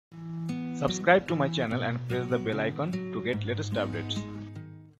Subscribe to my channel and press the bell icon to get latest updates.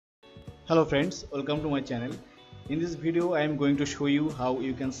 Hello friends, welcome to my channel. In this video I am going to show you how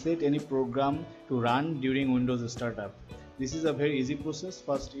you can set any program to run during Windows startup. This is a very easy process.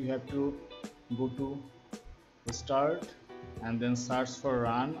 First you have to go to start and then search for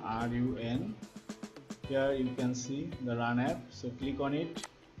run, R-U-N. Here you can see the run app, so click on it,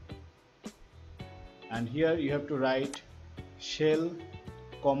 and here you have to write shell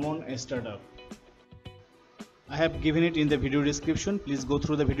common startup. I have given it in the video description. Please go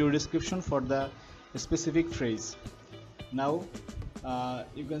through the video description for the specific phrase. Now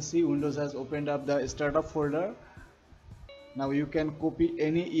you can see Windows has opened up the startup folder. Now you can copy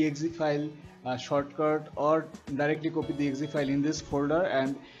any exe file shortcut or directly copy the exe file in this folder,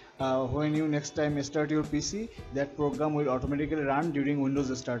 and when you next time start your PC, that program will automatically run during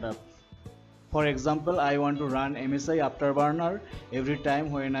Windows startup. For example, I want to run MSI Afterburner every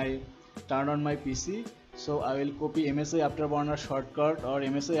time when I turn on my PC. So I will copy MSI Afterburner shortcut or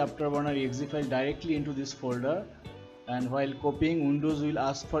MSI Afterburner exe file directly into this folder, and while copying, Windows will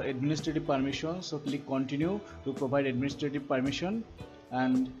ask for administrative permission, so click continue to provide administrative permission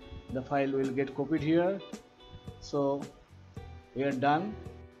and the file will get copied here. So we are done.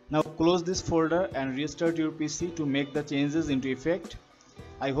 Now close this folder and restart your PC to make the changes into effect.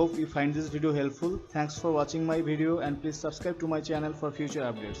 I hope you find this video helpful. Thanks for watching my video and please subscribe to my channel for future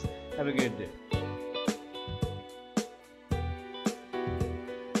updates. Have a great day.